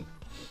because I'm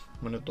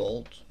an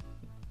adult,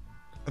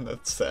 and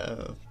that's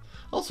sad.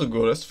 Also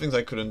good, there's things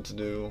I couldn't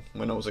do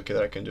when I was a kid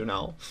that I can do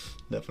now,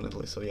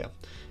 definitely. So yeah,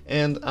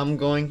 and I'm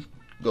going to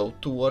go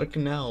to work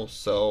now,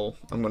 so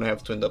I'm gonna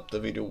have to end up the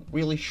video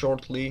really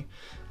shortly.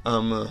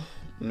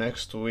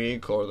 Next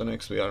week or the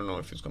next week, I don't know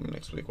if it's coming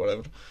next week,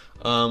 whatever.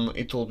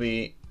 It will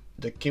be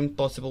the Kim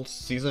Possible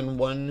Season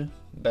 1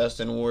 best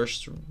and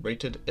worst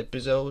rated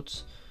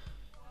episodes.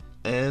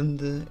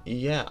 And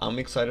yeah, I'm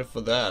excited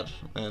for that,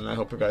 and I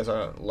hope you guys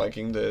are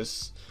liking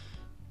this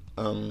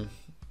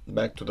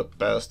back to the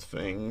past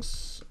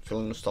things,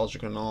 feeling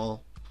nostalgic and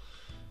all.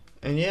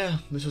 And yeah,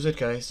 this was it,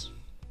 guys.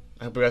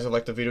 I hope you guys have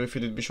liked the video. If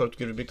you did, be sure to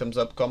give it a big thumbs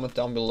up, comment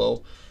down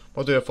below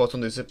what are your thoughts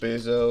on these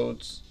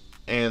episodes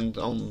and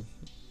on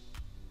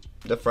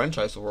the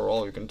franchise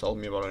overall. You can tell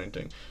me about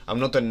anything. I'm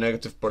not a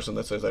negative person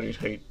that says that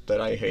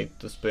I hate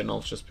the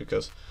spin-offs just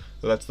because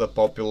that's the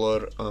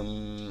popular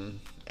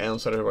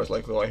answer. Everybody's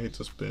like, oh, I hate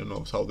the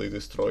spin-offs, how they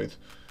destroyed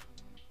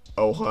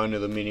ohana.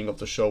 The meaning of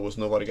the show was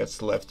nobody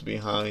gets left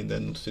behind,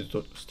 and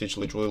Stitch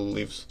literally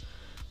leaves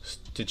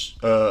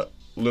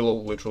Lilo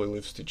literally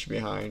leaves Stitch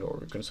behind,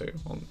 or you can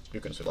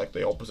say like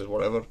the opposite,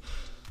 whatever.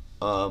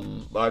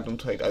 But I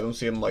don't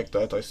see him like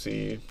that. I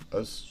see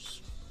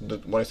as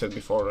what I said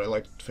before. I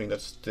like to think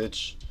that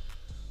Stitch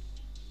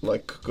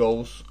like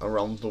goes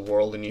around the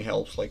world and he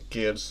helps like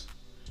kids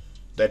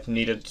that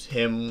needed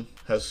him,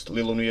 as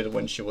Lilo needed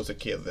when she was a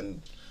kid.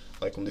 And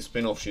like on the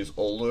spin-off, she's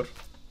older,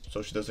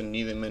 so she doesn't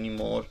need him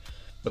anymore.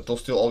 But they'll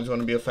still always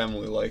want to be a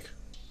family. Like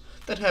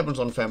that happens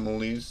on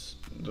families.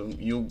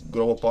 You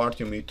grow apart,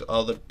 you meet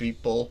other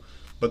people,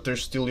 but they're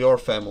still your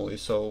family.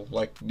 So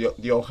like the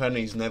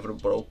ohana is never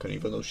broken,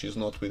 even though she's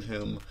not with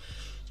him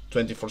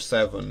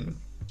 24/7.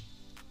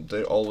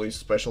 They're always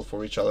special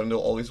for each other, and they'll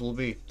always will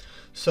be.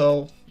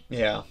 So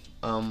yeah,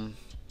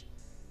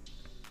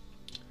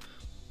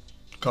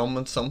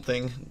 comment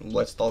something.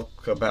 Let's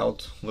talk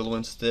about Lilo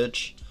and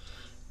Stitch.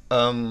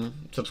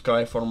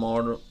 Subscribe for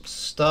more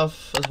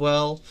stuff as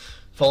well.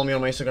 Follow me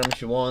on my Instagram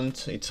if you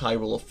want. It's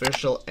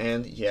HiRuleOfficial.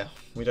 And yeah,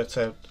 with that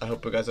said, I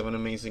hope you guys have an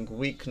amazing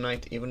week,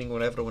 night, evening,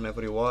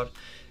 whenever you are.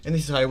 And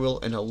this is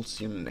HiRule, and I will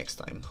see you next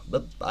time. Bye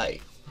bye.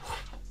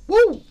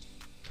 Woo!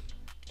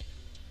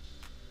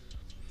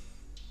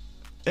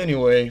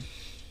 Anyway,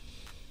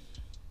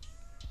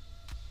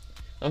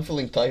 I'm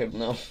feeling tired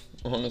now,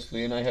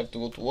 honestly, and I have to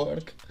go to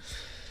work.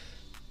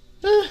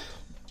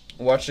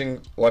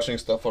 Watching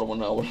stuff for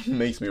 1 hour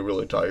makes me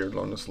really tired,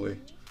 honestly.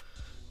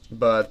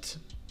 But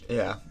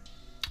yeah,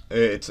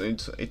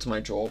 it's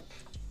my job,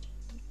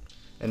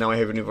 and now I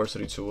have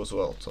university too as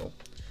well. So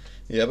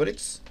yeah, but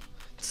it's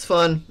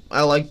fun.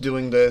 I like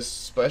doing this,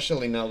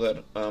 especially now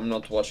that I'm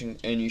not watching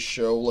any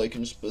show like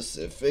in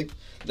specific.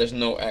 There's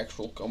no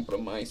actual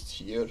compromise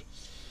here.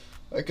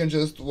 I can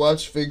just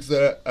watch things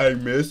that I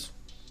miss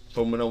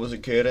from when I was a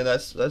kid, and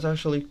that's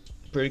actually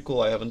pretty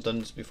cool. I haven't done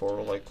this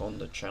before, like, on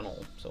the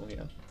channel, so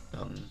yeah.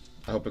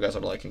 I hope you guys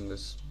are liking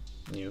this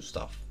new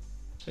stuff.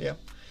 So yeah,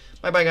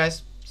 bye bye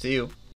guys, see you.